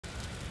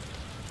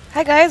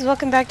Hi guys,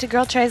 welcome back to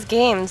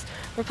girltriesgames.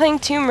 We're playing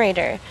Tomb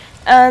Raider.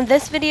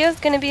 This video is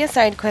going to be a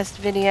side quest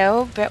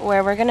video, but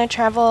where we're going to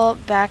travel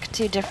back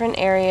to different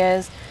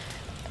areas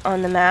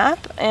on the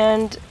map,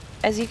 and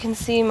as you can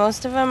see,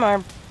 most of them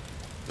are,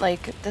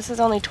 like, this is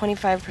only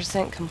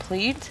 25%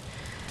 complete.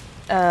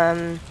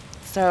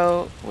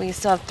 So we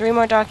still have 3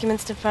 more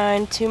documents to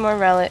find, 2 more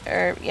relics,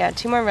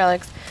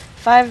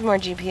 5 more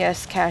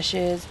GPS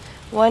caches,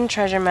 1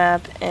 treasure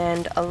map,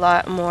 and a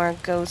lot more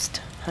ghost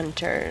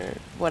hunter,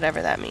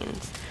 whatever that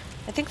means.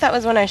 I think that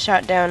was when I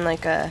shot down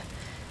like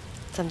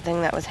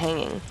something that was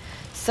hanging.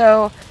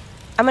 So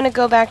I'm going to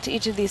go back to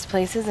each of these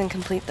places and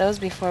complete those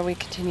before we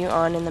continue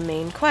on in the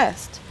main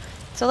quest.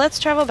 So let's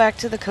travel back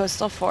to the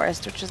coastal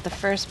forest, which is the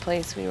first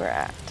place we were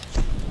at.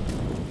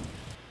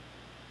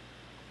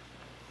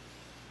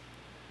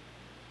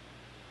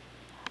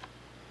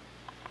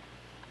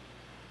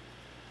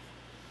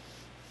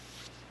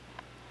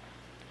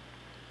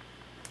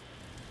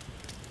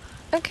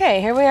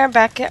 Okay, here we are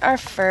back at our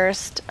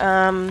first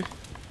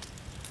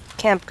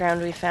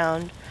campground we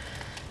found.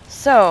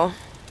 So,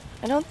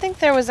 I don't think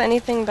there was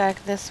anything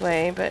back this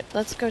way, but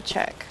let's go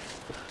check.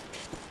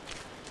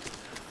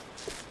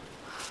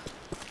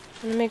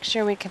 I'm gonna make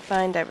sure we can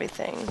find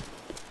everything.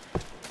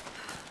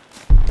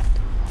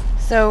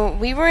 So,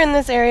 we were in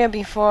this area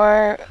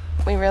before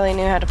we really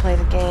knew how to play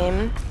the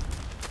game.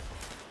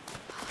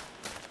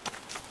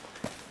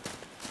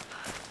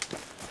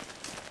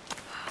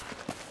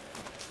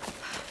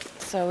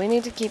 So we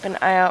need to keep an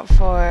eye out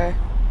for...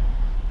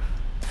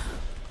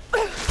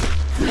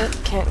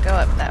 can't go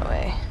up that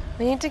way.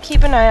 We need to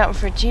keep an eye out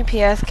for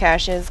GPS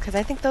caches, because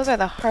I think those are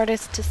the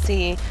hardest to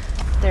see.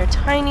 They're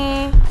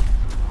tiny,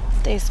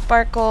 they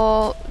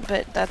sparkle,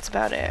 but that's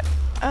about it.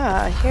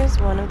 Ah, here's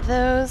one of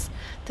those.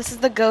 This is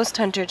the Ghost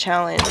Hunter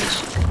Challenge.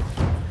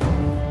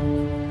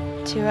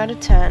 2 out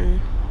of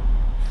 10.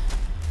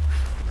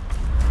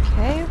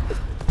 Okay.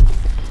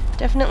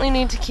 Definitely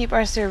need to keep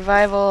our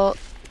survival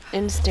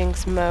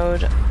instincts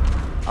mode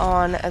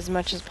on as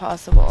much as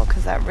possible,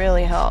 because that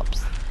really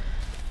helps.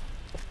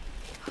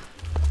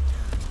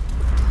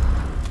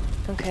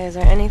 Okay, is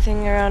there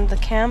anything around the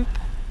camp?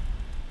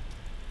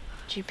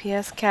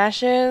 GPS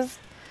caches?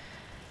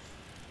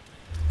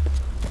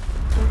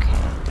 Okay.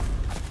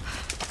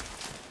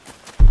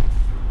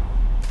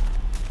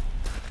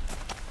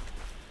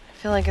 I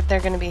feel like they're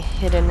going to be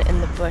hidden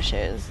in the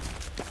bushes.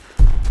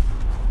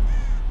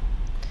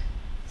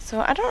 So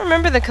I don't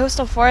remember the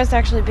coastal forest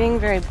actually being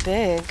very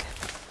big.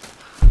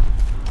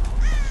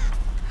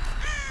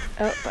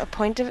 Oh, a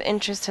point of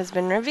interest has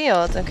been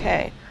revealed.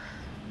 Okay.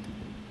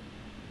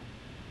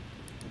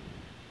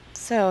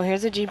 So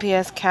here's a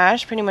GPS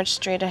cache pretty much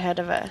straight ahead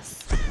of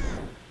us.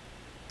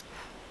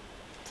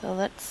 So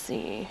let's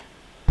see.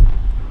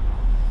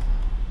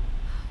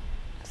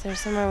 Is there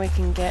somewhere we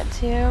can get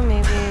to?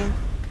 Maybe.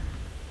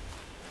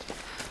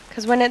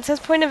 Because when it says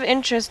point of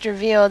interest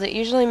revealed, it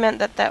usually meant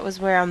that that was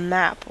where a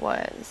map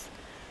was.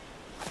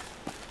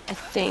 I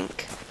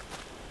think.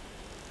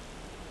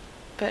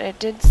 But it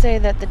did say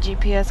that the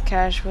GPS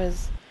cache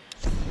was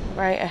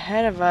right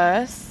ahead of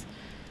us.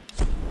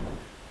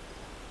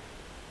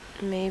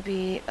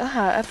 Maybe...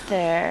 up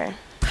there.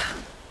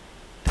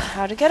 But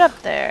how to get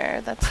up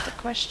there? That's the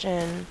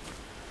question.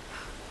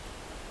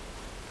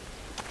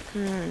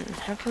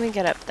 How can we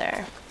get up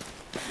there?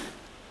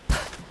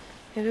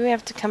 Maybe we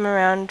have to come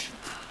around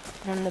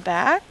from the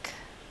back?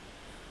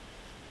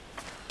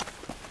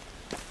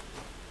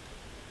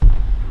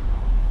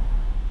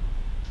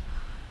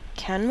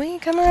 Can we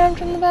come around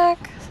from the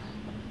back?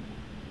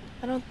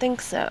 I don't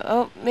think so.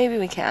 Oh, maybe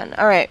we can.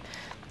 Alright.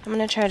 I'm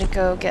gonna try to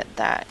go get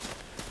that.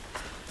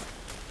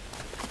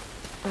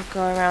 We'll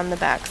go around the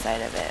back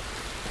side of it.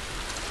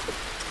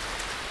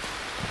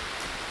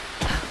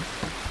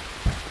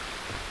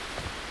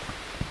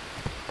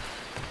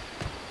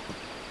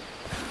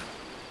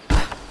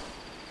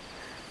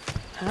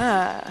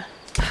 Ah.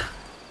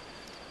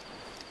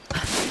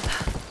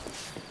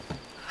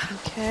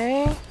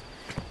 Okay.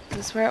 Is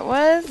this where it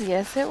was?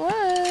 Yes, it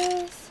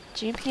was.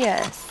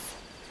 GPS.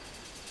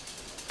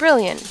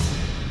 Brilliant.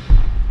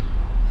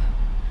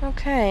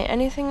 Okay,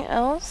 anything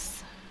else?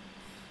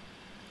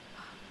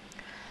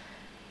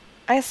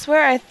 I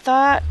swear I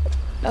thought...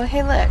 Oh,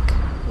 hey, look.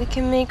 We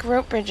can make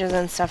rope bridges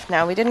and stuff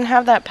now. We didn't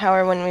have that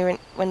power when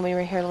we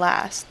were here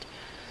last.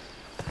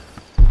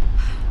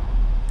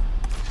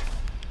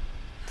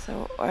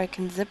 So, or I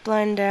can zip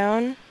line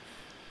down.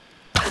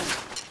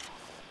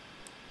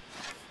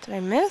 Did I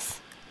miss?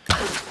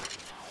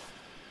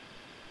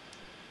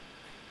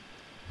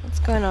 What's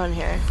going on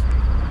here?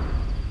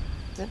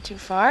 Is it too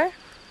far?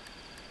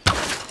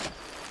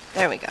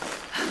 There we go.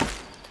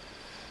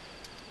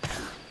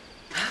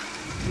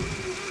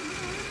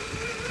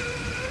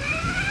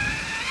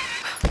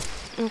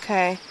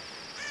 Okay.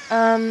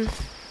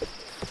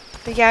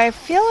 But yeah, I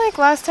feel like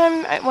last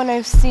time when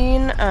I've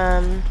seen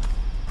a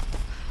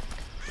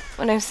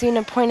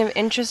point of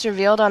interest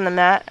revealed on the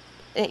map,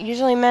 it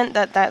usually meant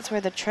that that's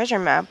where the treasure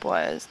map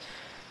was.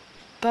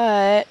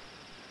 But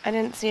I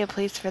didn't see a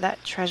place for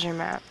that treasure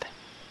map.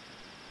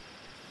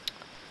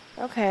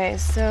 Okay,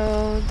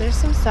 so there's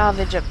some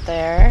salvage up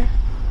there.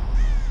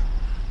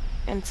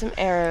 And some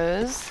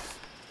arrows.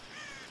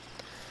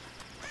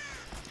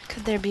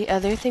 Could there be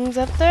other things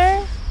up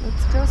there?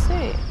 Let's go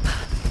see.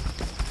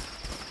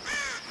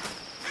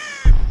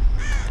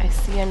 I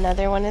see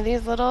another one of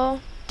these little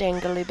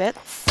dangly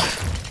bits.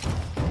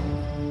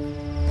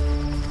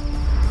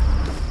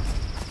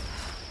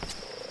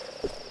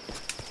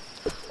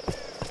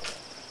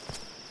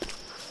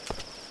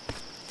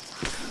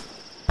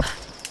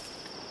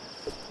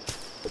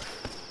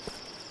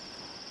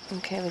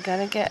 Okay, we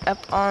gotta get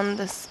up on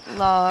this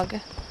log.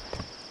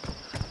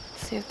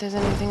 See if there's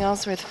anything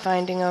else worth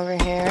finding over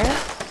here.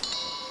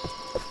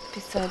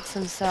 Besides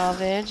some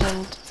salvage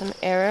and some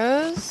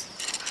arrows.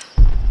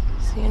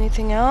 See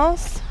anything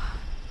else?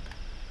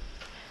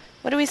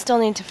 What do we still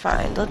need to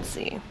find? Let's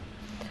see.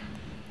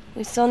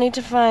 We still need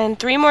to find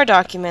 3 more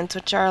documents,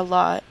 which are a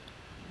lot.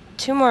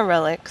 2 more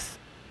relics.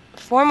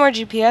 4 more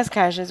GPS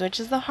caches, which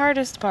is the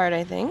hardest part,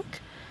 I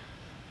think.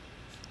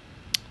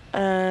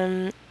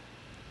 The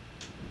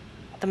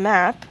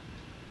map.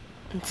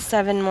 And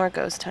 7 more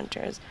ghost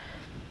hunters.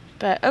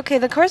 But, okay,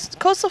 the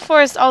coastal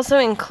forest also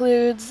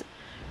includes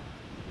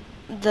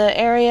the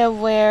area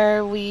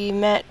where we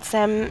met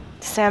Sam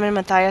and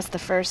Matthias the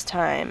first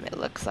time, it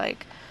looks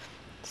like.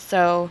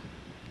 So,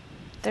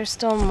 there's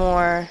still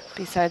more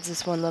besides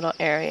this one little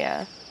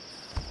area.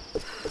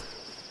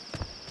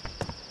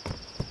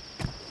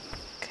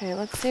 Okay,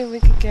 let's see if we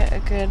could get a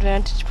good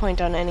vantage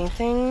point on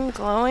anything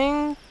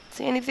glowing.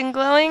 See anything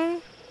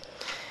glowing?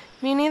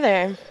 Me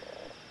neither.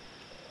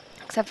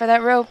 Except for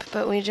that rope,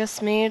 but we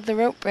just made the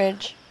rope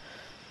bridge.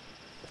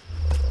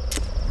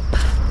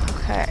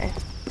 Okay.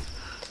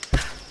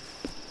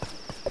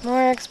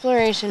 More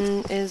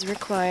exploration is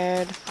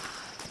required.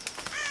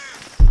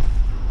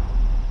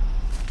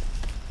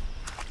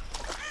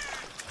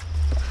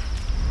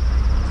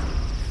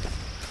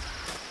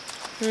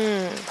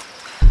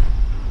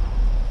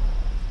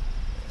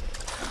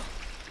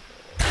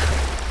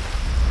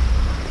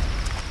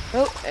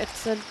 Oh, it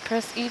said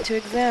press E to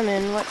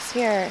examine. What's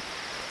here?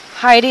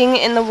 Hiding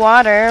in the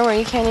water where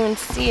you can't even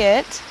see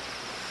it.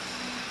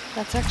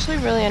 That's actually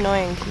really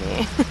annoying to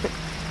me.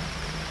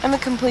 I'm a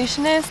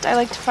completionist. I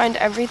like to find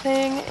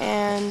everything,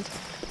 and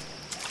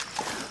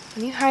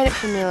when you hide it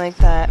from me like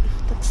that,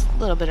 that's a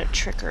little bit of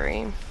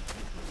trickery.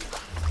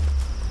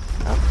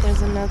 Oh,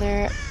 there's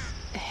another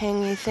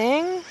hangy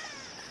thing.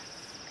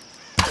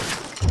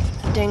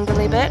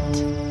 Dangly bit.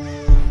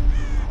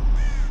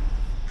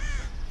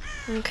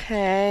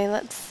 Okay,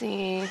 let's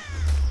see.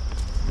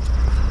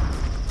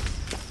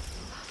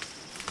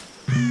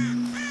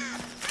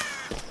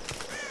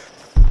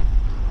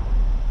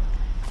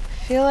 I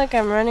feel like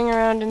I'm running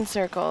around in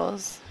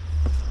circles.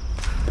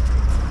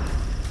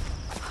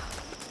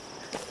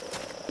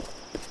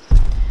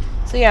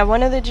 So yeah,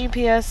 one of the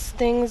GPS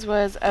things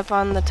was up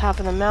on the top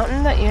of the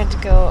mountain that you had to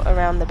go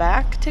around the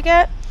back to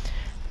get.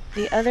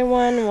 The other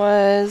one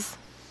was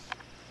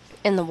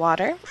in the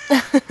water.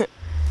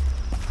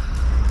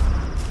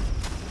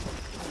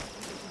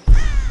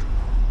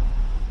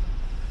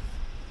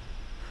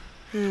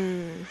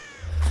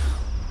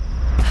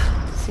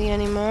 See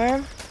any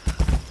more?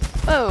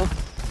 Whoa!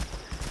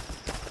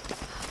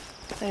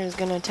 Thought he was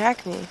gonna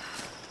attack me.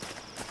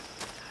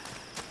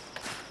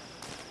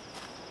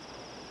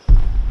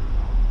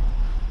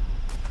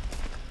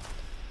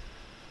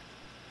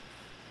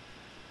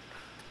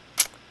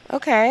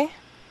 Okay.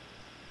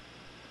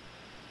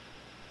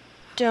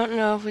 Don't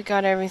know if we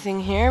got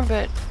everything here,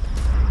 but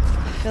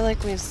I feel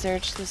like we've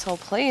searched this whole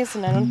place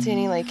and I don't see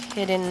any like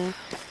hidden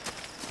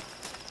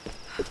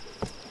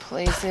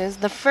places.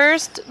 The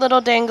first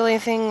little dangly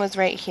thing was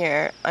right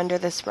here under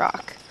this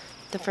rock.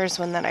 The first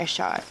one that I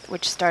shot,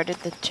 which started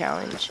the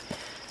challenge.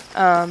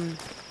 I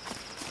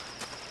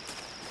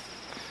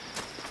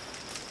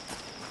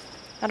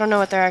don't know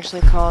what they're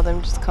actually called.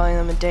 I'm just calling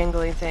them a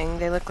dangly thing.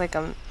 They look like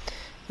a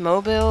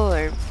mobile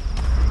or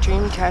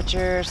dream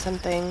catcher or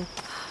something.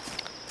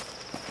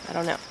 I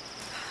don't know.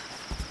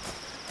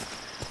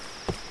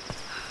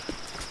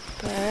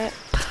 But,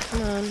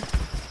 come on.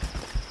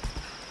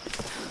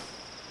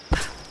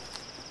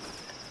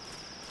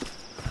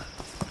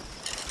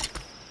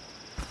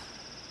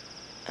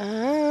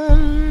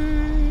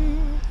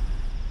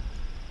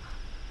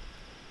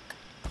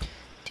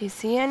 Do you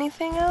see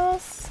anything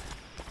else?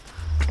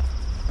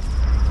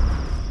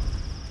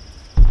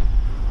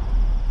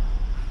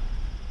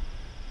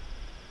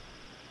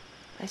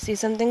 I see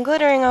something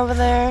glittering over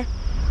there.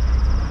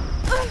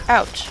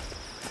 Ouch.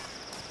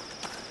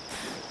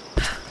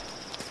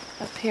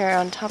 Up here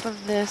on top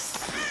of this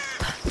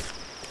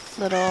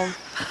little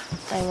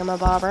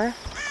thingamabobber.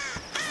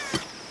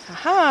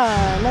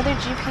 Aha! Another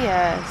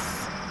GPS.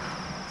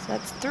 So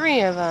that's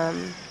 3 of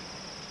them.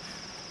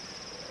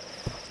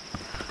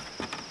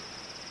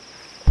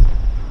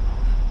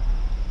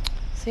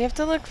 So you have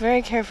to look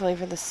very carefully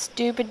for the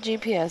stupid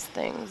GPS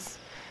things.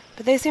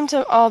 But they seem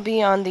to all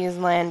be on these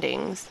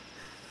landings.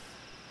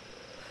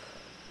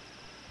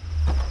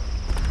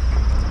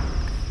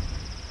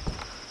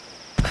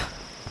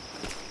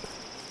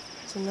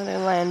 It's another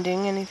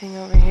landing. Anything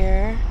over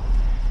here?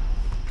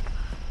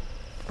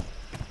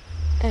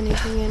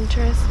 Anything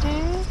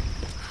interesting?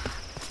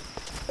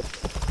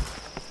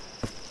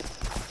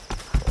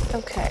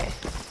 Okay.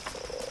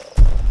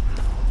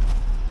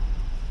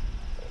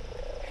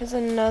 Here's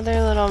another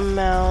little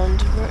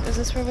mound. Is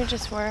this where we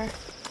just were?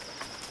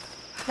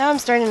 Now I'm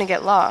starting to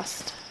get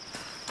lost.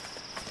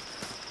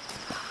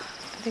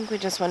 I think we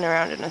just went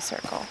around in a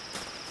circle.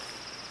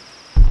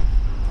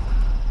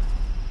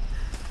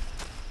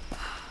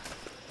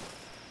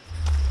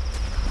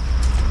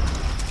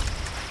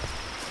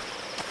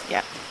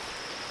 Yeah.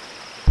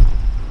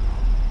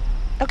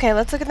 Okay,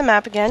 let's look at the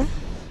map again.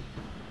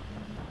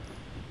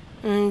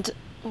 And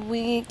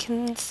we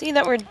can see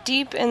that we're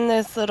deep in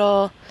this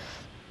little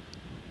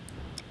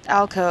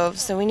alcove,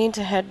 so we need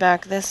to head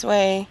back this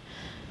way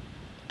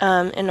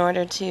in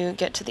order to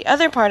get to the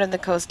other part of the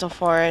coastal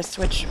forest,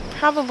 which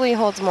probably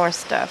holds more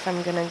stuff.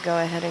 I'm gonna go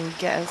ahead and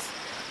guess.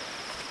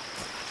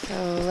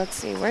 So let's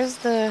see, where's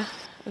the...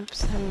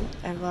 Oops,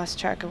 I've lost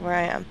track of where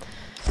I am.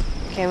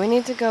 Okay, we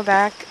need to go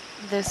back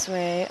this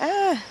way.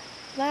 Ah!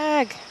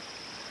 Lag!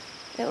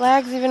 It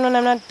lags even when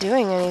I'm not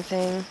doing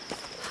anything.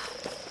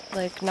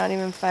 Like, not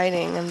even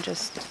fighting, I'm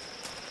just...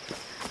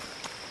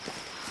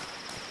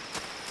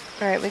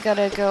 Alright, we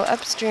gotta go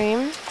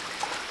upstream.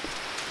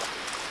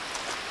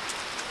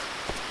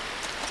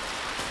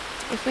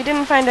 If we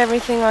didn't find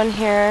everything on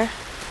here,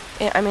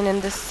 in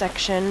this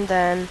section,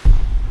 then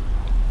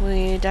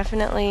we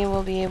definitely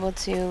will be able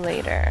to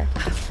later.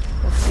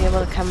 We'll be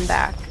able to come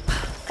back.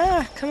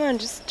 Ah, come on,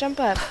 just jump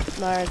up,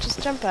 Laura,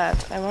 just jump up.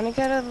 I want to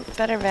get a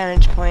better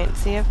vantage point,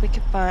 see if we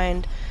can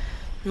find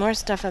more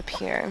stuff up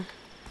here.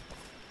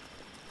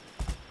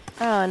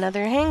 Oh,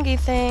 another hangy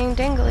thing,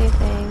 dangly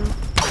thing.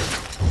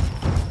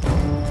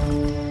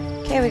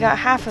 Okay, we got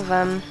half of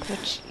them,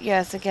 which,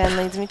 yes, again,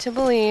 leads me to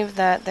believe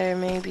that there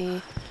may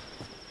be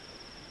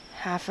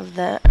half of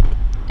them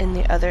in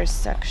the other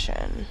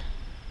section.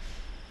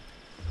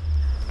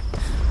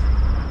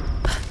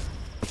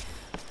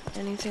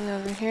 Anything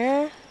over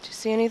here? Do you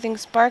see anything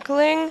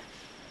sparkling?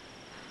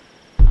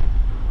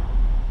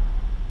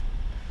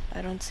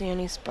 I don't see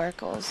any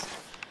sparkles.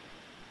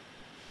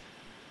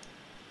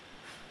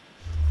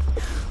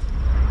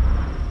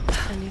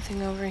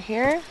 Anything over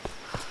here?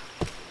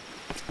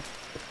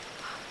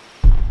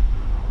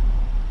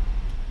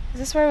 Is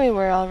this where we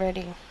were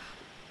already?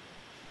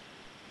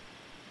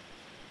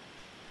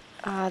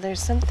 Ah,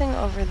 there's something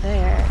over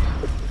there.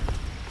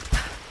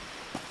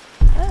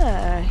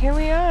 Ah, here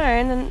we are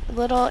in a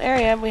little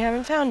area we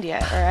haven't found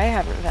yet. Or I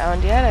haven't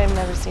found yet. I've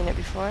never seen it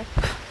before.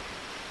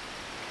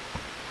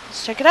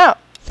 Let's check it out.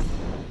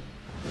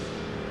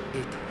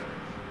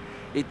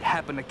 It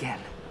happened again.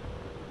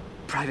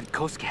 Private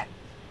Coast Cat.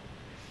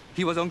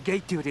 He was on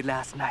gate duty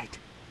last night.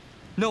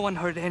 No one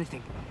heard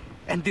anything.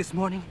 And this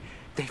morning,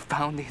 they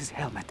found his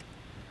helmet.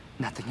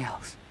 Nothing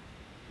else.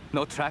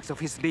 No tracks of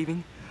his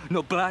leaving.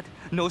 No blood,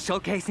 no shell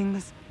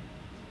casings,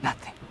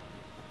 nothing.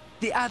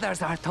 The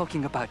others are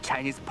talking about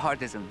Chinese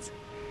partisans.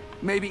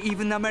 Maybe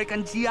even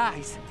American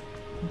GIs.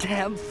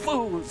 Damn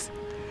fools!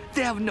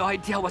 They have no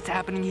idea what's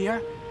happening here.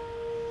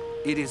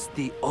 It is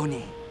the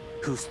Oni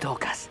who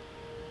stalk us.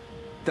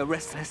 The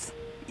restless,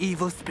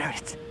 evil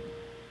spirits.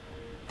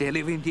 They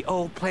live in the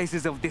old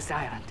places of this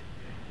island.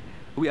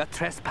 We are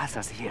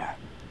trespassers here,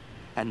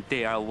 and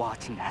they are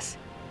watching us,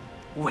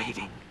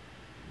 waiting.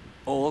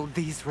 All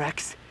these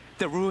wrecks,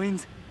 the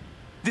ruins,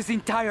 this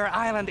entire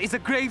island is a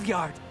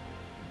graveyard.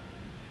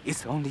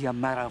 It's only a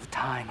matter of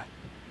time.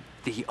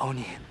 The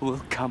Oni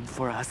will come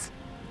for us.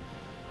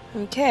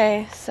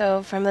 Okay,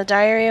 so from the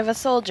Diary of a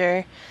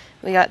Soldier,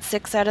 we got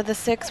 6 out of the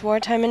 6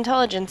 wartime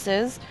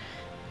intelligences.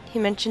 He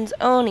mentions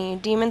Oni,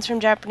 demons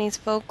from Japanese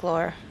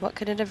folklore. What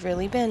could it have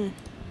really been?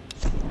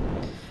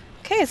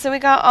 Okay, so we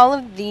got all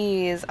of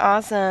these.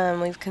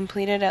 Awesome. We've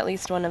completed at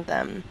least one of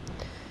them.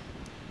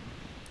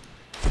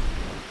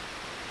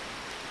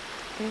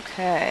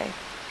 Okay.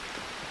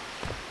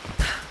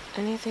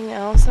 Anything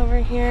else over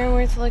here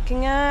worth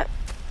looking at?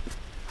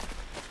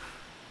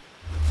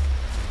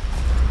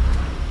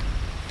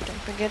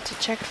 Don't forget to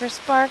check for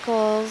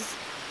sparkles.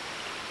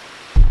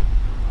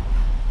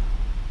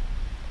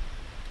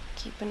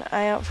 Keep an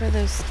eye out for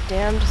those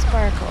damned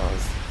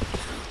sparkles.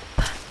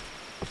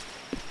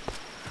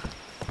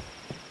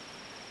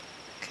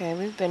 Okay,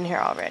 we've been here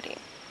already.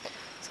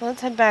 So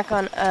let's head back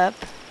on up.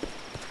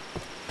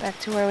 Back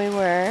to where we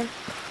were.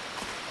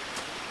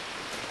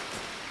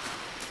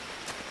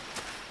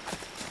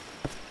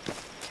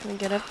 Can we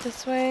get up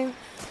this way?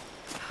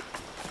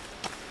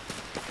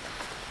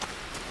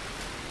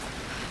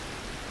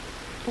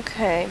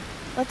 Okay,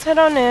 let's head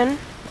on in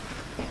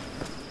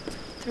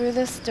through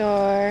this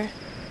door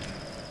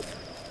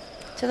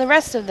to the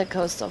rest of the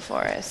coastal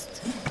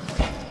forest.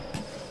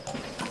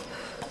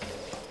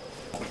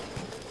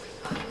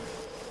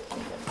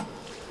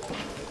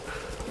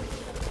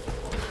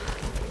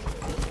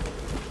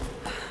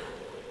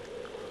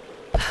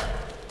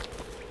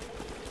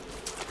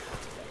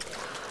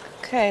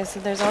 Okay, so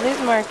there's all these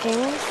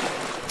markings.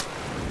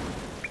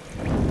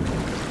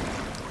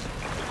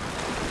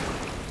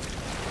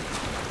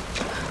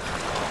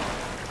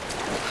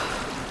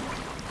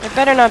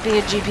 There better not be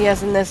a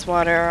GPS in this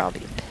water or I'll be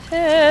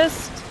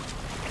pissed.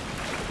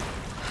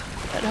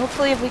 But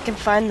hopefully if we can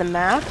find the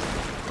map,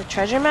 the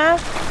treasure map,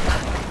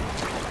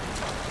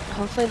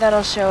 hopefully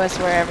that'll show us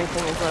where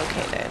everything is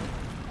located.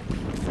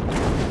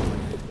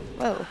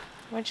 Whoa,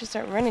 why'd you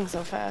start running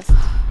so fast?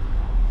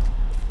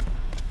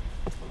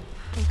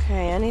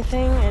 Okay,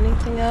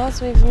 anything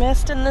else we've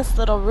missed in this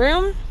little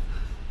room?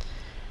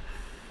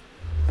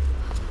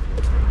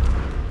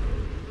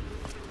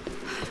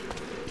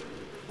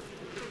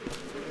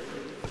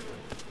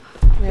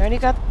 We already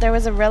got, there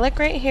was a relic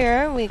right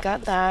here, we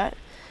got that.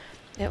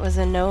 It was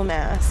a no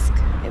mask,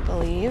 I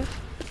believe.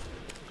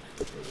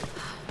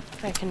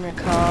 If I can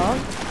recall.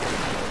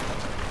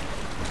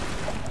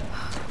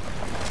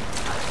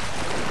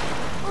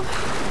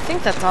 I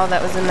think that's all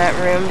that was in that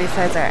room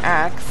besides our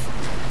axe.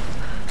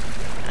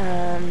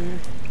 I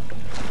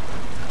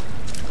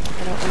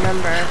don't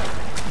remember.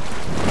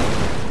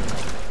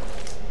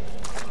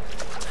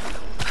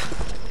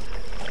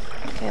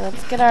 Okay,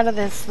 let's get out of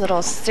this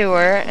little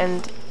sewer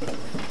and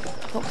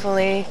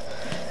hopefully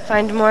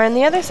find more on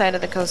the other side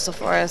of the coastal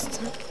forest.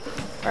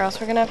 Or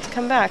else we're gonna have to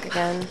come back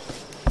again.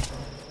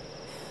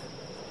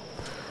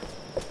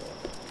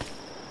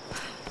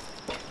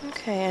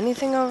 Okay,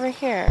 anything over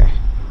here?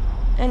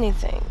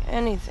 Anything.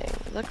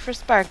 Look for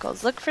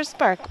sparkles, look for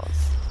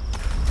sparkles.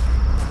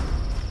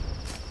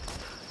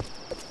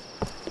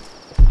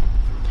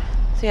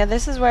 So yeah,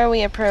 this is where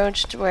we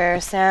approached, where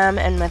Sam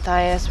and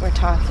Matthias were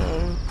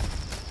talking.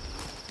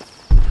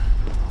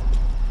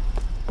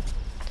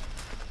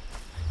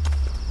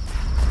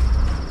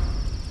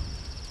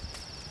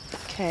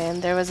 Okay,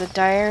 and there was a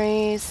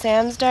diary,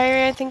 Sam's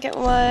diary I think it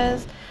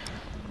was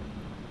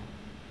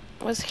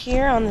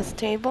here on this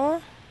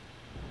table.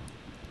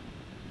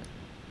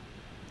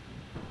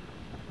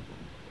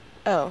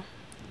 Oh.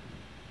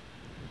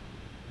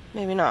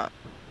 Maybe not.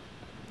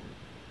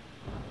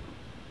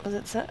 Was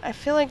it I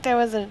feel like there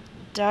was a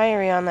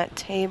diary on that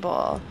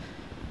table.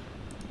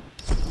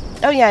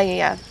 Oh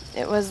yeah.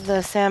 It was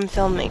the Sam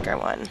filmmaker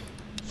one.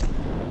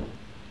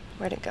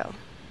 Where'd it go?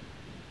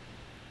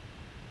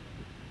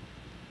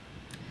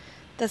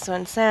 This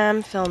one,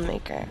 Sam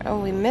filmmaker. Oh,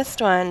 we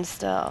missed one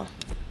still.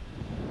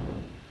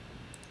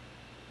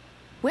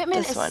 Whitman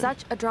is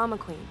such a drama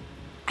queen.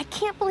 I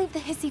can't believe the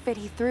hissy fit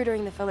he threw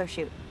during the filler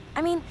shoot.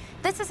 I mean,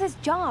 this is his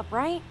job,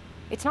 right?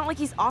 It's not like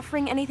he's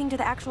offering anything to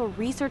the actual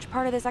research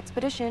part of this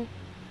expedition.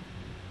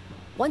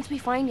 Once we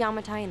find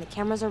Yamatai and the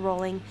cameras are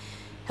rolling,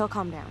 he'll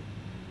calm down.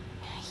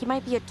 He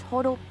might be a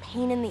total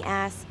pain in the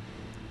ass,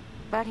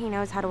 but he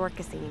knows how to work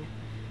a scene.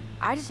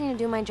 I just need to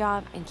do my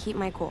job and keep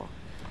my cool.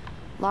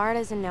 Lara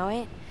doesn't know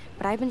it,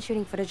 but I've been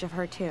shooting footage of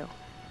her too.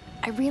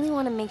 I really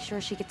want to make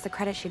sure she gets the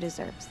credit she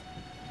deserves.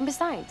 And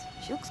besides,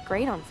 she looks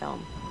great on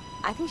film.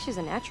 I think she's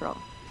a natural.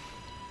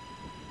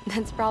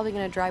 That's probably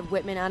gonna drive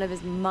Whitman out of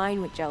his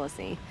mind with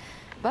jealousy.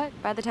 But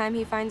by the time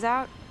he finds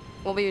out,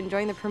 we'll be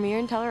enjoying the premiere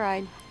and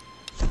Telluride.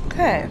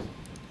 Okay.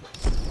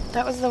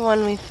 That was the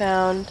one we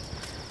found.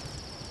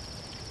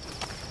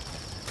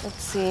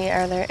 Let's see,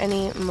 are there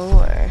any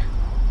more?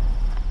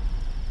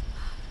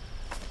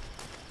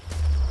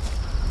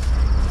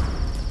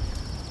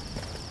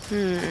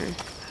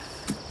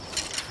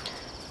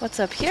 What's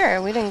up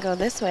here? We didn't go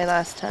this way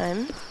last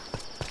time.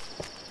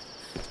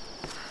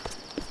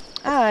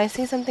 Ah, I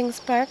see something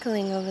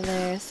sparkling over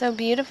there. So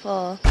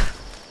beautiful.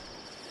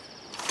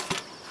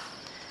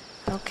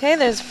 Okay,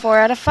 there's 4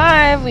 out of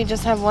 5. We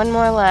just have one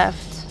more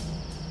left.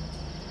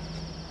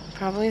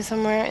 Probably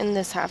somewhere in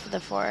this half of the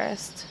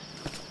forest.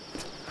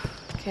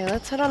 Okay,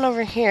 let's head on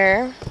over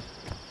here.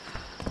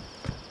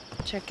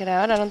 Check it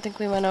out. I don't think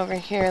we went over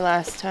here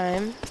last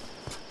time.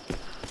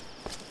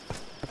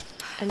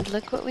 And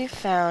look what we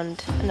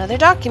found. Another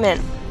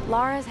document.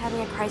 Lara's having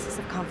a crisis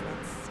of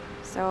confidence.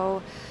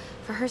 So,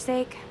 for her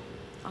sake,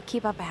 I'll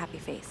keep up a happy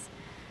face.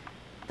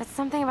 But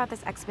something about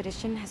this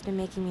expedition has been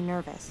making me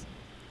nervous.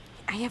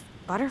 I have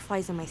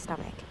butterflies in my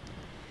stomach.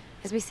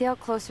 As we sail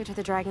closer to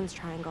the Dragon's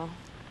Triangle,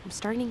 I'm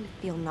starting to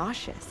feel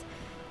nauseous.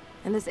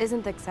 And this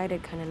isn't the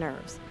excited kind of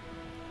nerves.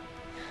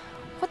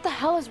 What the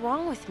hell is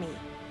wrong with me?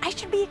 I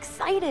should be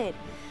excited.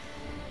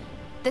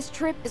 This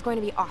trip is going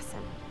to be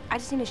awesome. I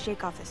just need to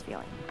shake off this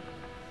feeling.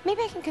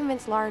 Maybe I can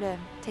convince Lara to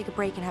take a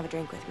break and have a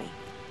drink with me.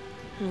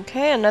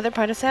 Okay, another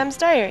part of Sam's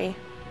diary.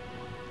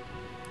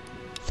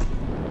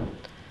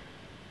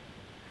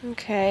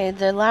 Okay,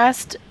 the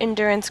last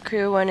Endurance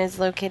Crew one is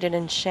located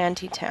in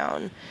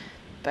Shantytown,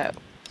 but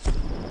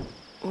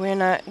we're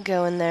not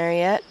going there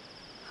yet.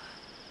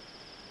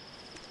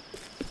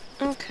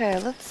 Okay,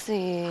 let's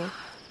see.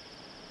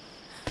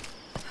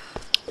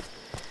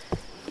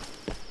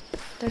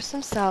 There's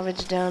some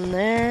salvage down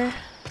there.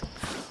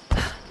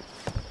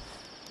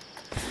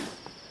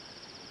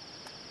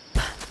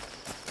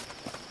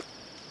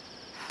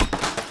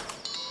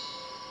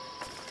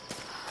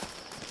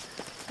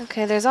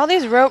 Okay, there's all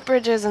these rope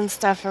bridges and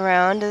stuff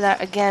around that,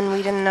 again,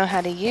 we didn't know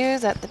how to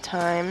use at the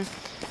time.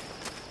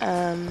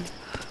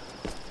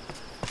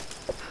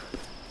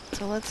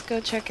 So let's go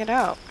check it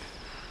out.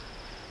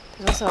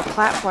 There's also a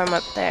platform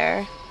up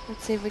there.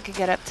 Let's see if we could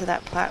get up to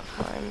that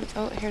platform.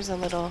 Oh, here's a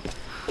little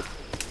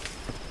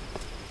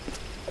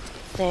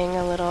thing,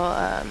 a little,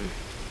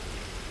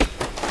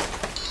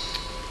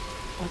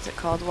 what's it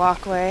called?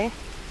 Walkway.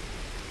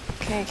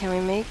 Okay, can we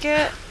make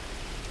it?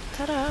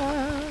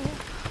 Ta-da!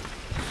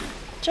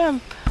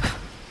 Jump!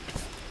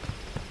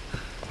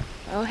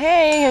 Oh,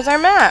 hey, here's our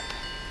map!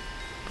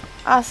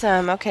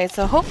 Awesome. Okay,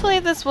 so hopefully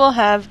this will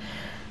have...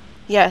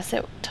 Yes,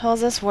 it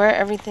tells us where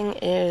everything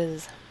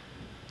is.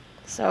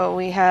 So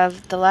we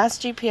have the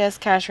last GPS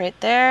cache right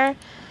there.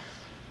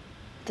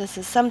 This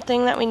is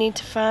something that we need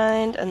to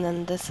find, and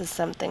then this is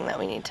something that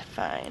we need to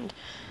find.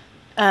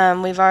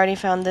 We've already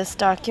found this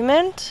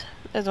document.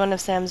 There's one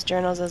of Sam's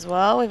journals as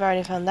well. We've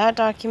already found that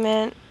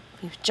document.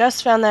 We've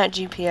just found that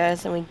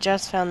GPS, and we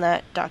just found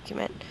that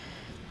document.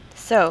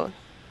 So,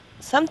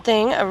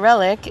 something, a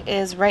relic,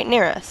 is right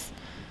near us.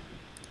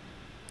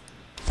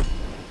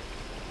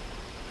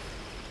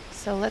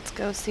 So let's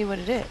go see what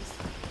it is.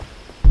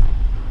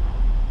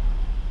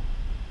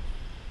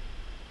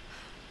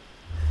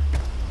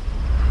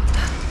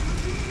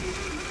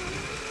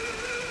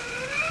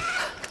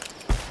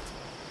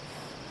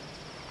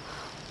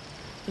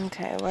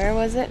 Okay, where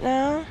was it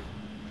now?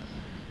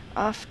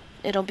 Off,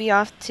 it'll be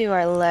off to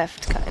our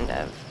left, kind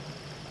of.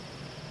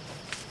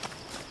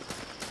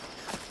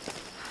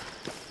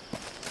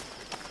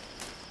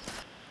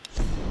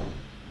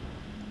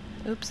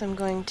 Oops, I'm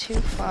going too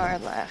far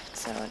left,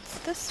 so it's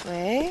this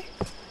way.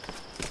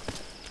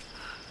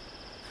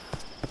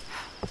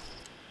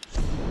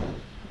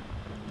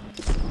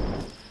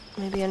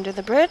 Maybe under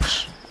the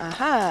bridge?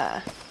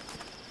 Aha!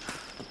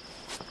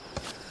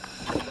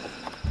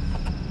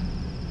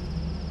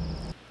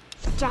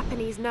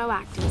 Japanese no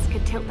actors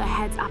could tilt their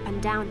heads up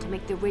and down to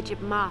make the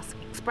rigid mask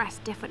express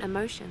different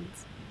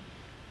emotions.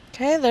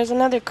 Okay, there's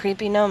another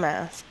creepy no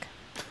mask.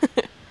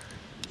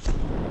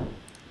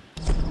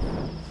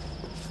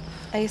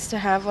 I used to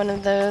have one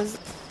of those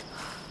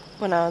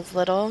when I was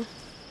little.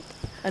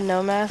 A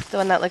no mask, the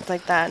one that looked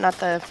like that, not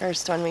the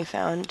first one we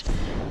found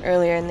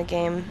earlier in the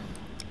game.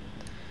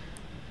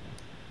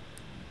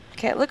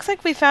 Okay, it looks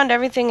like we found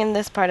everything in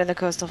this part of the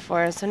coastal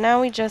forest, so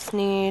now we just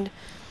need...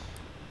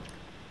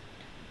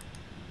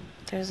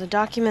 There's a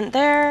document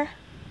there,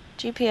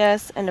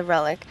 GPS, and a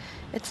relic.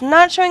 It's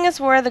not showing us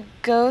where the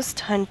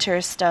ghost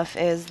hunter stuff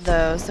is,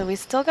 though, so we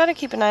still gotta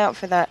keep an eye out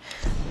for that.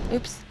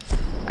 Oops.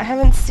 I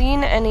haven't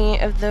seen any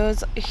of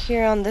those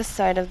here on this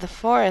side of the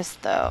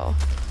forest, though.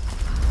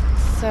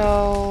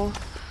 So...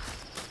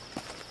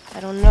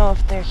 I don't know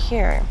if they're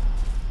here.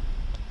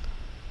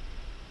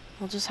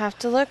 We'll just have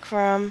to look for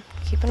them.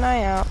 Keep an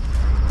eye out.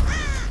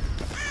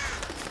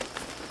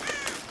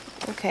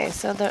 Okay,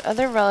 so the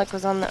other relic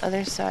was on the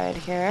other side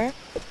here.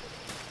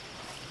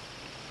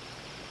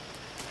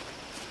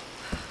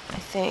 I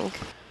think.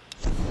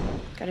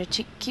 Gotta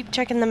keep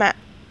checking the map.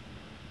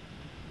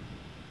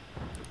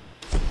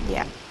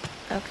 Yeah,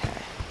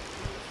 okay.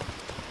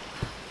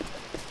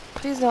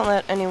 Please don't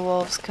let any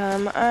wolves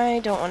come. I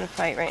don't want to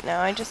fight right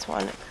now. I just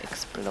want to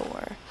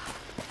explore.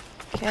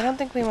 Okay, I don't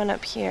think we went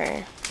up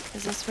here.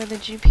 Is this where the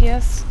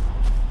GPS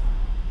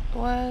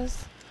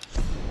was?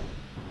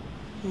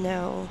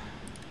 No.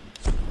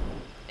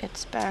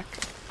 It's back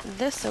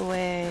this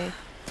way.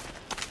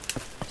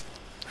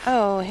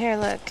 Oh, here,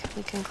 look.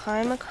 We can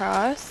climb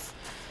across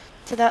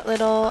to that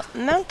little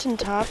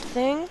mountaintop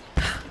thing.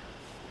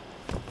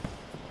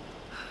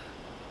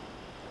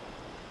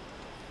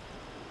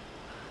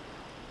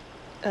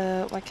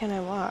 Why can't I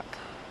walk?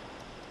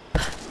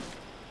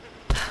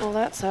 Well,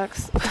 that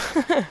sucks.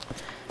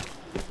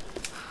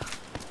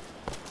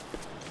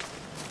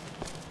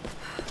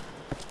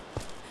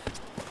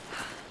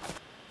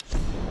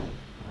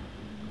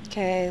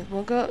 Okay,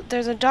 we'll go...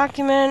 There's a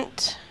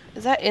document.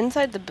 Is that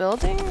inside the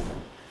building?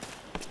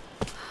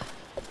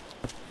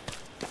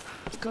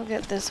 Go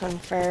get this one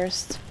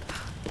first.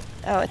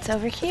 Oh, it's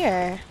over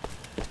here.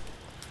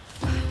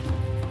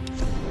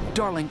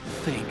 Darling,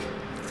 think.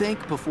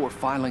 Think before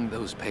filing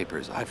those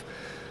papers. I've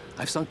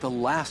sunk the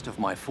last of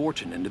my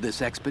fortune into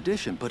this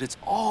expedition, but it's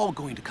all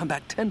going to come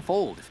back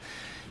tenfold.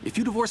 If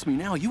you divorce me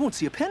now, you won't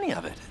see a penny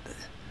of it.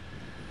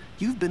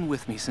 You've been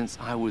with me since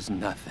I was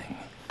nothing.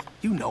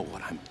 You know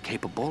what I'm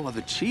capable of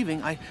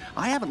achieving. I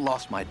haven't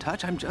lost my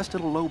touch. I'm just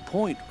at a low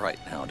point right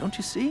now. Don't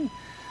you see?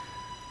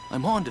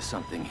 I'm on to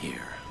something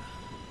here.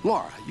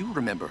 Laura, you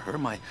remember her,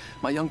 my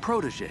young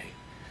protege.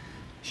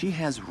 She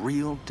has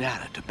real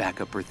data to back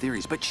up her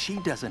theories, but she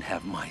doesn't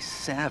have my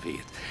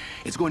savvy.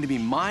 It's going to be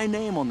my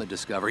name on the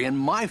discovery and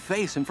my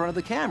face in front of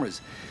the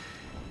cameras.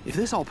 If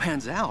this all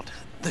pans out,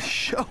 the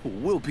show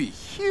will be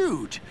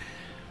huge.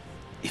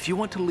 If you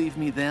want to leave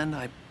me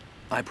then,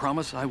 I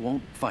promise I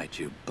won't fight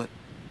you, but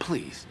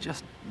please,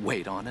 just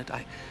wait on it.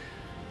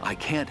 I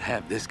can't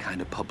have this kind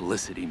of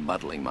publicity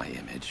muddling my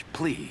image.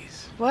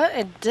 Please. What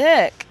a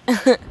dick.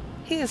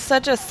 He is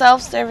such a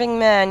self-serving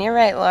man. You're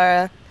right,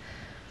 Laura.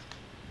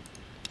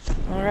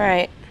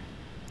 Alright.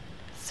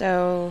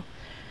 So,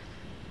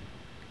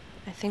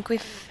 I think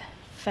we've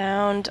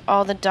found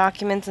all the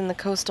documents in the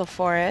coastal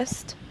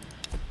forest.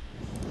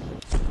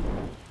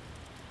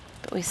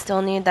 But But we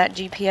still need that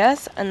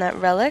GPS and that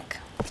relic.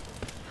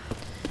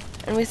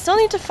 And we still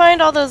need to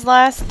find all those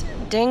last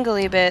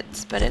dangly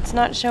bits, but it's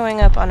not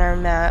showing up on our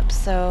map,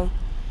 so...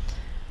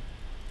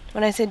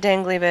 When I say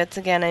dangly bits,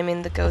 again, I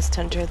mean the ghost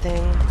hunter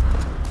thing.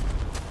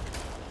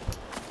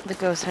 The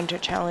ghost hunter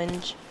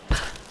challenge.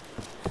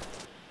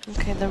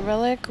 Okay, the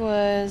relic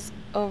was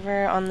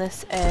over on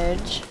this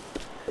edge.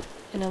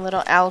 In a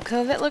little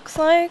alcove, it looks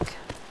like.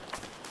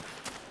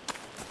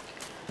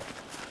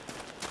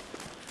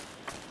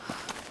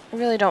 I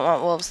really don't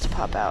want wolves to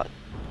pop out.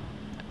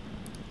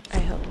 I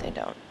hope they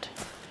don't.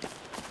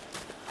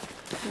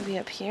 Maybe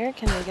up here?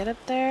 Can we get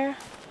up there?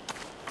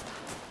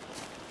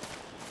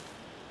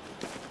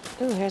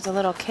 Ooh, here's a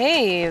little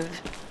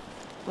cave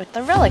with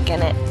the relic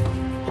in it.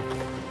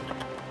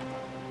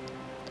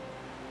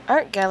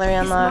 Art gallery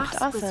unlocked.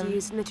 This mask Awesome. was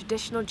used in the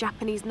traditional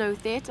Japanese no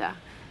theater.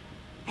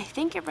 I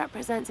think it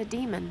represents a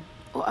demon,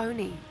 or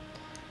Oni.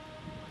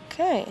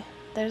 Okay,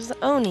 there's the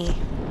Oni.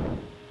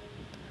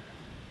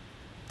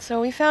 So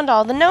we found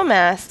all the no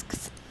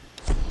masks.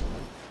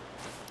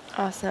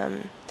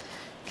 Awesome.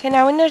 Okay,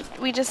 now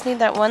we just need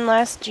that one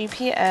last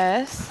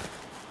GPS,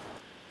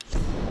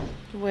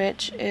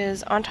 which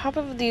is on top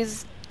of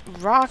these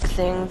rock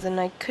things, and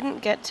I couldn't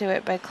get to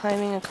it by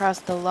climbing across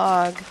the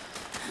log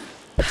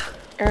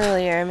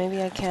earlier.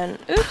 Maybe I can.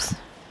 Oops!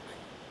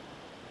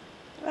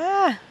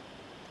 Ah!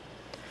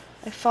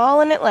 I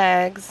fall and it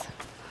lags.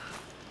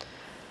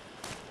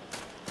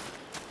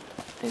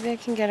 Maybe I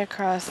can get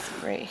across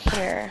right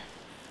here.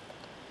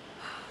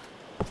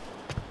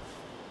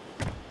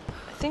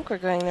 I think we're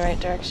going the right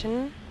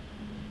direction.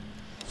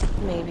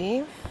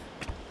 Maybe.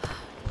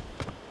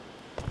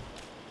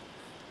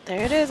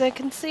 There it is, I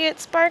can see it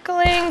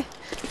sparkling!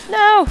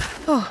 No!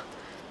 Oh!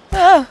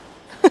 Oh!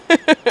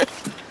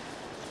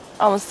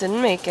 Almost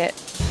didn't make it.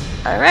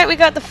 Alright, we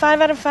got the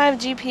 5 out of 5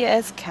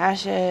 GPS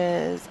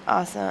caches.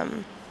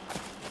 Awesome.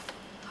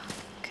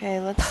 Okay,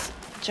 let's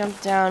jump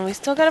down. We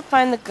still gotta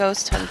find the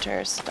ghost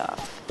hunter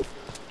stuff,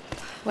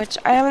 which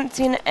I haven't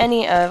seen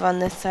any of on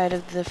this side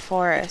of the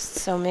forest,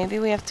 so maybe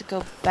we have to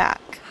go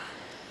back.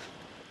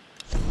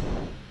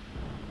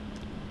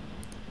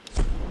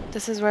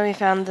 This is where we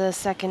found the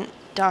second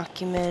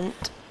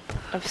document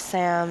of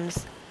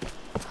Sam's.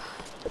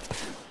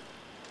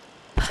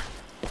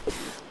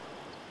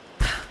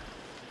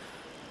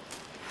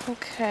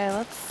 Okay,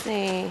 let's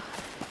see.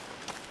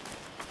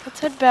 Let's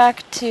head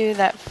back to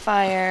that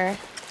fire.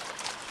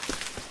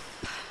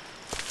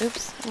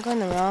 Oops, I'm going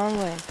the wrong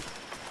way.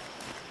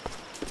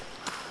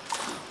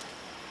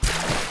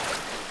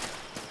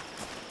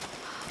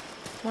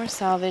 More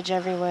salvage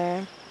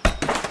everywhere.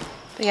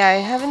 But yeah, I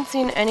haven't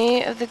seen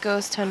any of the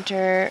ghost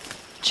hunter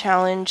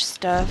challenge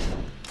stuff.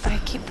 I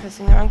keep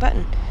pressing the wrong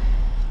button.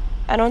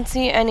 I don't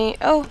see any.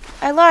 Oh,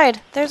 I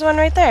lied. There's one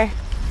right there.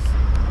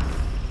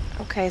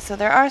 Okay, so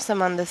there are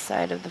some on this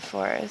side of the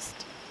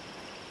forest.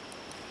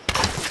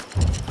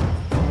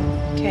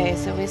 Okay,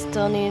 so we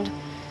still need...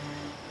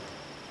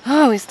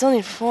 Oh, we still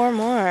need 4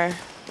 more.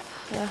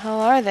 Where the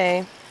hell are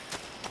they?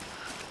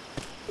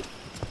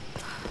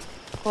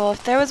 Well,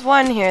 if there was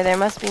one here, there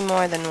must be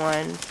more than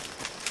one.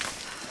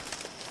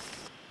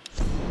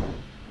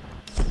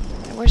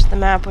 I wish the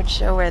map would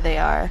show where they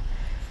are.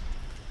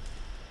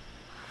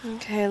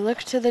 Okay, look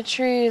to the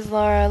trees,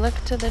 Laura. Look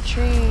to the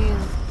trees.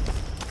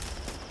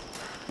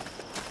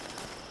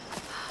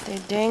 They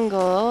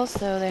dangle,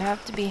 so they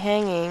have to be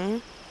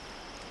hanging.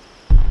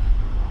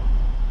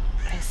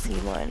 I see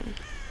one.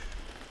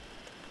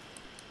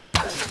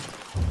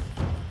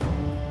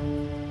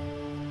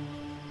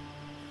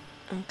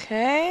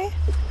 Okay.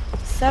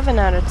 7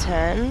 out of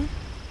 10.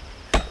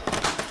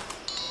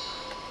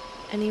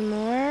 Any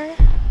more?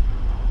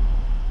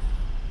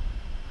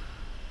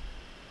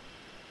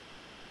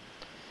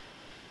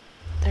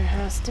 There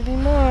has to be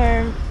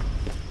more.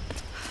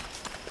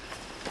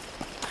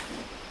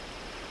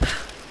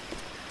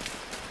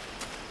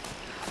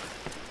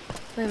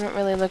 We haven't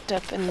really looked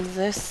up in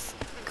this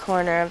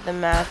corner of the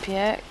map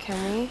yet,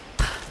 can we?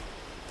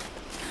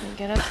 Can we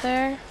get up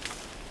there?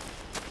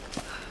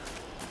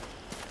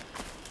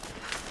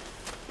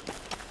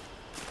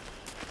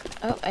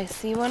 Oh, I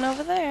see one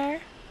over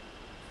there.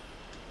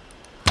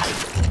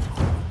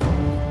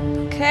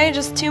 Okay,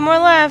 just 2 more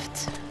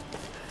left.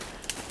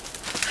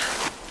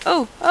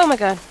 Oh, oh my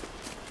god.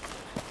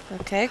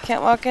 Okay,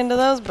 can't walk into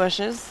those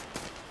bushes.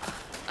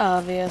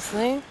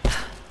 Obviously.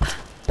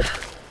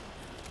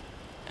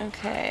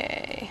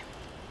 Okay.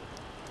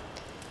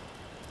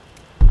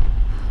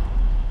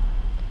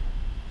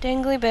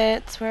 Dangly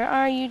bits, where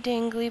are you,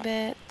 dangly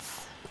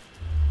bits?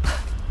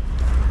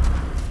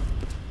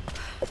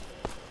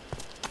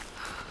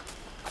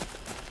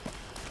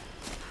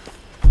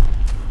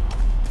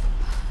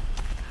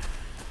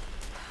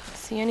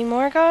 See any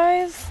more,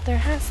 guys? There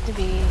has to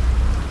be.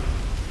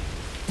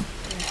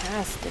 There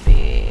has to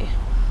be.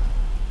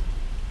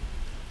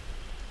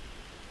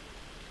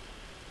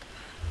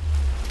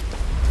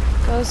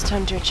 Ghost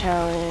Hunter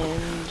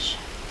Challenge.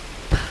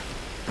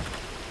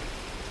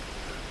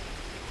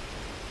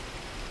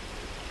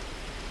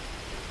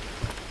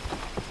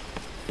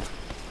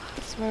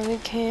 That's where we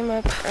came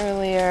up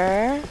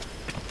earlier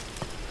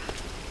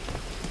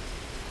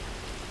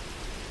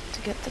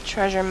to get the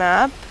treasure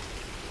map.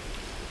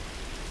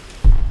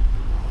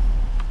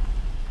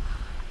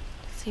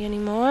 See any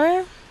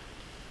more?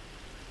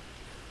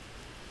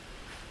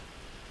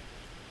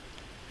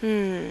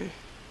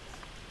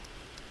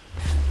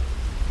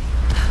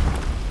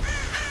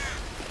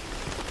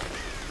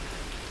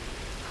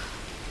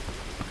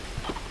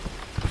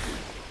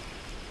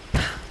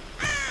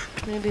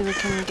 Maybe we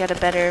can get a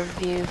better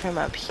view from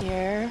up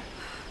here.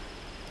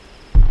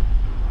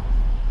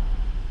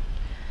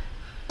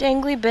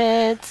 Dangly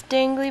bits,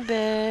 dangly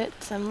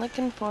bits. I'm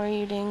looking for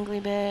you,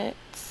 dangly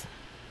bits.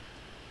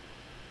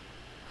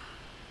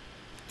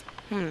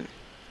 I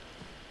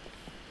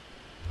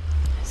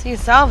see a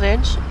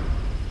salvage.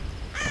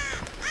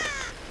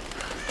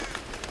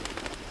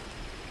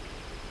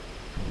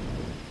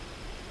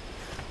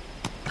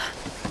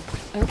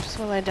 Oops,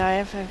 will I die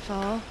if I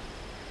fall?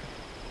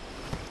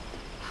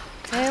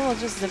 Okay, we'll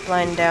just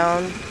zipline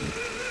down.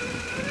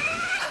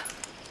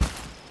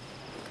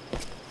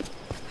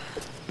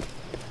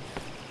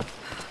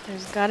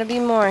 There's gotta be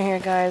more here,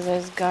 guys.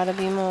 There's gotta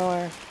be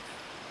more.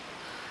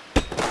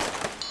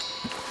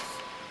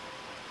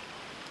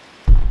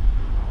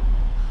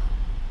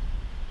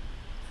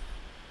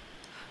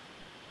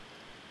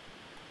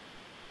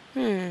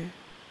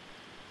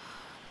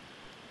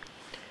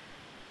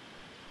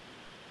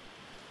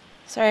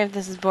 Sorry if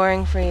this is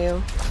boring for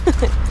you.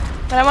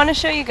 But I want to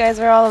show you guys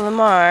where all of them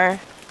are.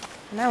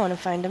 And I want to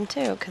find them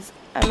too, because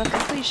I'm a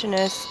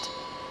completionist.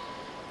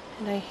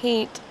 And I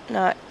hate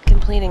not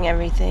completing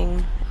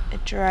everything.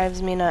 It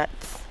drives me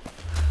nuts.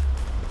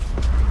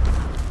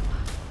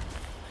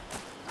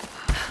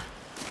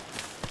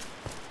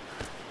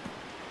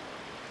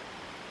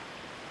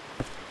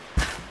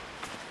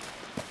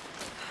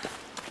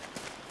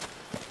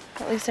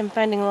 At least I'm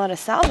finding a lot of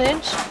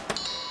salvage.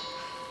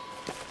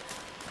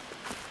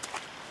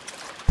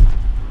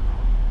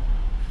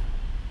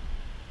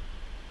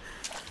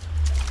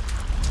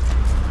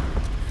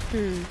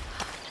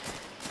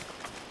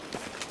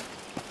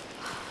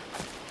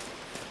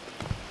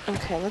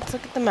 Okay, let's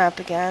look at the map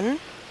again.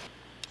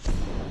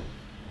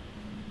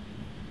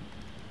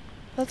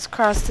 Let's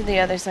cross to the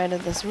other side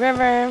of this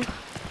river.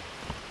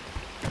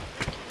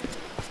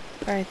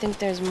 Where I think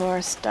there's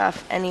more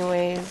stuff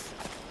anyways.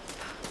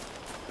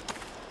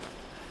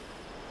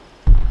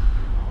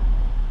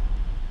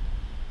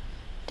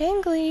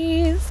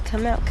 Danglies!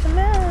 Come out, come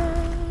out!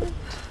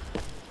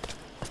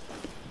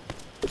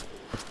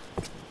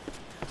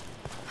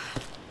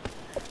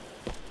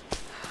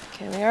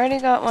 We already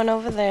got one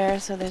over there,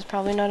 so there's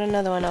probably not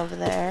another one over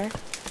there.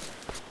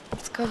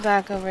 Let's go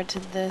back over to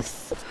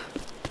this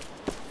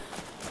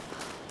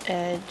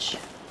edge.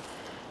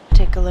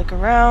 Take a look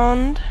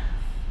around.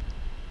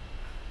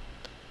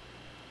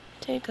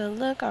 Take a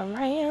look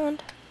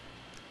around.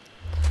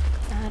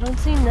 I don't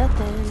see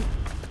nothing.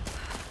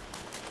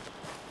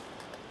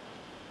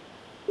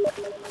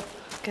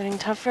 It's getting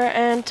tougher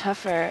and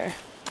tougher.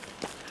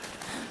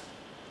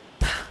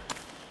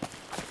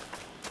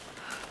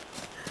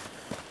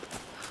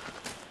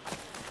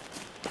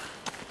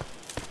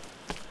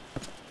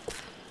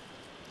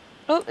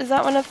 Oh, is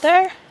that one up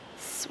there?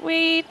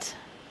 Sweet.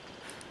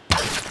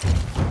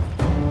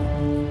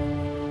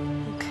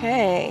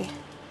 Okay.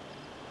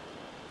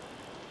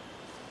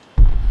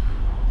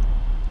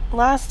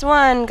 Last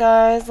one,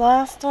 guys.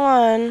 Last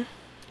one.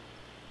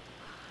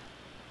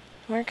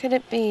 Where could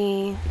it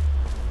be?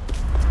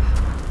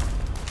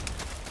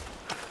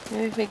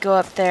 Maybe if we go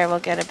up there, we'll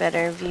get a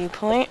better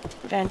viewpoint,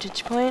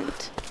 vantage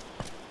point.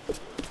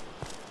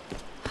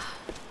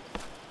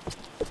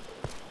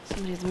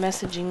 Somebody's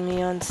messaging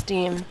me on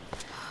Steam.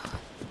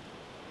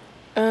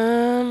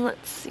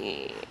 Let's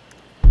see.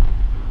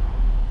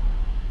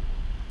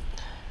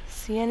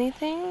 See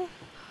anything?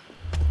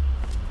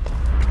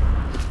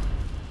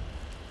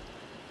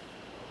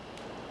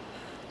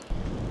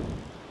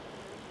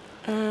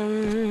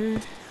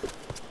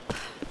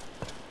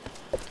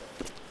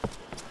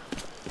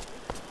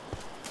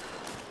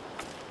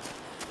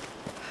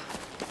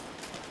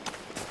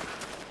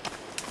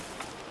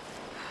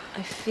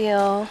 I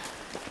feel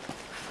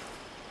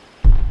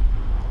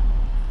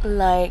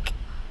like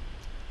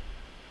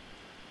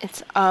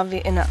it's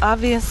in an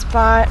obvious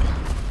spot,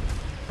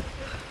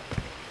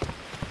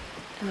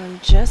 and I'm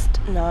just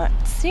not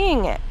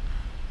seeing it.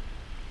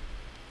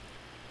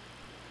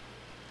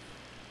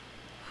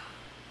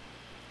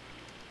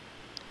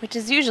 Which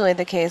is usually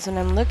the case when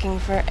I'm looking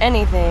for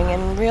anything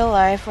in real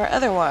life or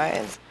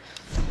otherwise.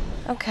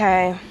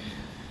 Okay.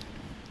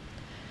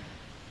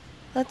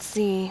 Let's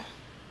see.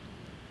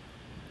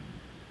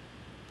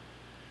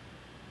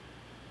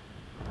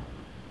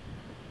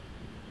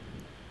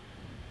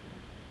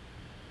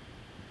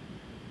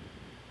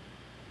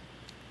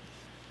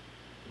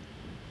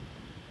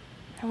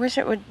 I wish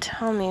it would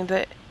tell me,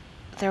 but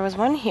there was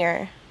one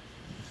here.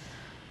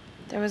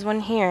 There was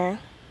one here.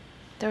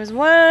 There was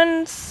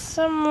one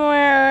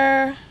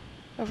somewhere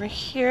over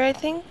here, I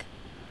think.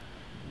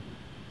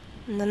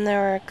 And then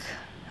there were a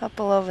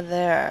couple over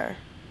there.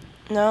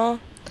 No?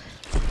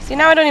 See,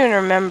 now I don't even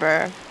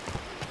remember.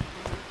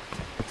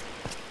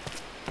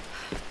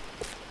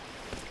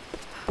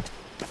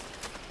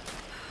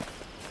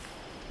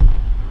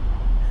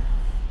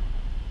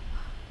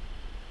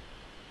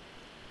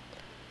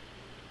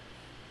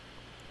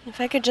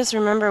 If I could just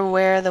remember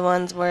where the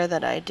ones were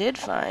that I did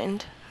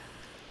find,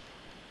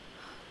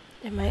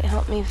 it might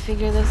help me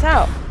figure this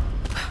out.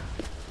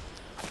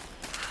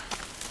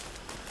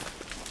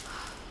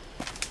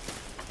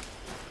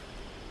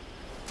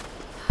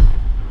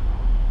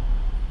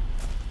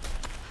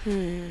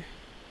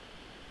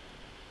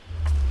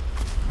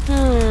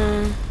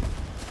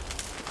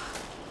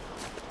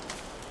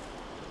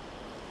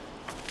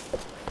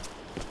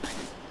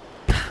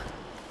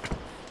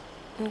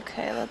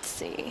 Okay, let's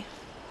see.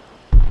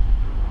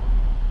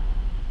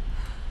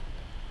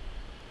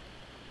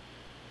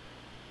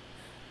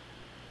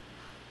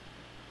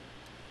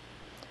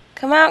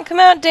 Come out,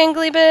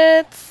 dangly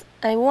bits!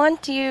 I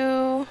want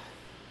you.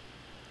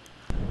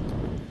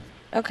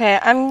 Okay,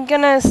 I'm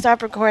gonna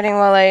stop recording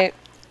while I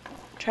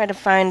try to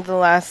find the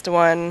last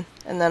one,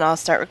 and then I'll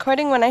start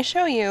recording when I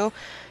show you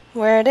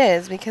where it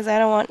is, because I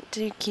don't want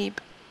to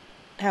keep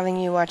having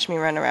you watch me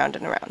run around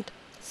and around.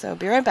 So,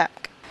 be right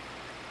back.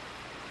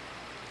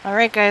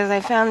 Alright guys,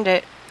 I found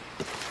it.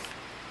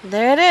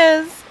 There it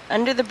is,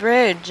 under the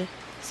bridge.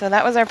 So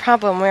that was our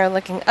problem, we were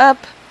looking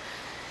up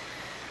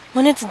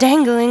when it's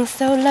dangling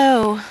so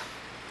low.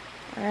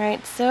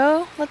 Alright,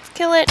 so let's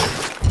kill it.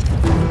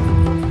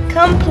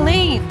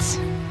 Complete!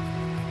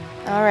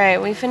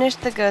 Alright, we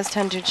finished the Ghost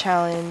Hunter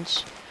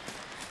challenge.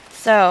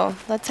 So,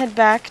 let's head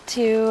back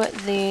to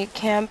the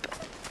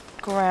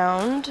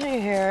campground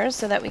here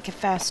so that we can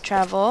fast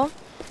travel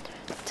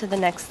to the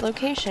next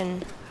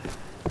location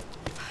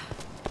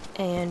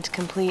and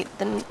complete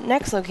the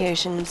next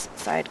location's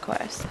side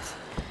quests.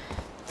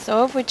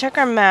 So if we check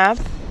our map,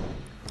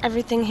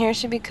 everything here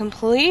should be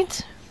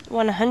complete.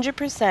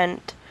 100%.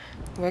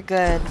 We're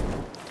good.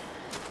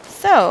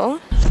 So,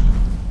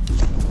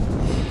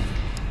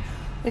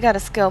 we got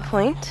a skill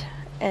point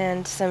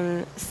and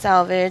some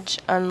salvage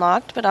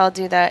unlocked, but I'll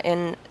do that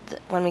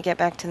when we get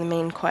back to the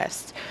main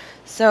quest.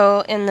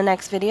 So in the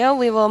next video,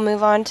 we will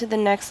move on to the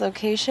next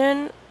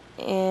location,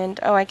 and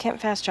oh, I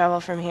can't fast travel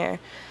from here,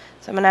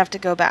 so I'm gonna have to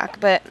go back,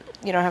 but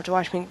you don't have to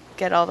watch me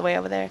get all the way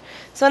over there.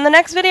 So in the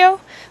next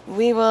video,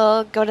 we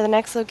will go to the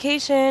next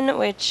location,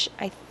 which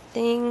I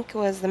think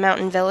was the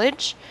mountain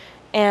village,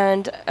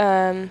 and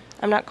I'm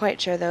not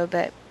quite sure though,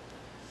 but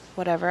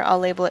whatever, I'll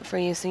label it for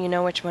you so you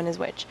know which one is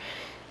which.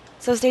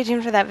 So stay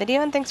tuned for that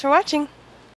video, and thanks for watching!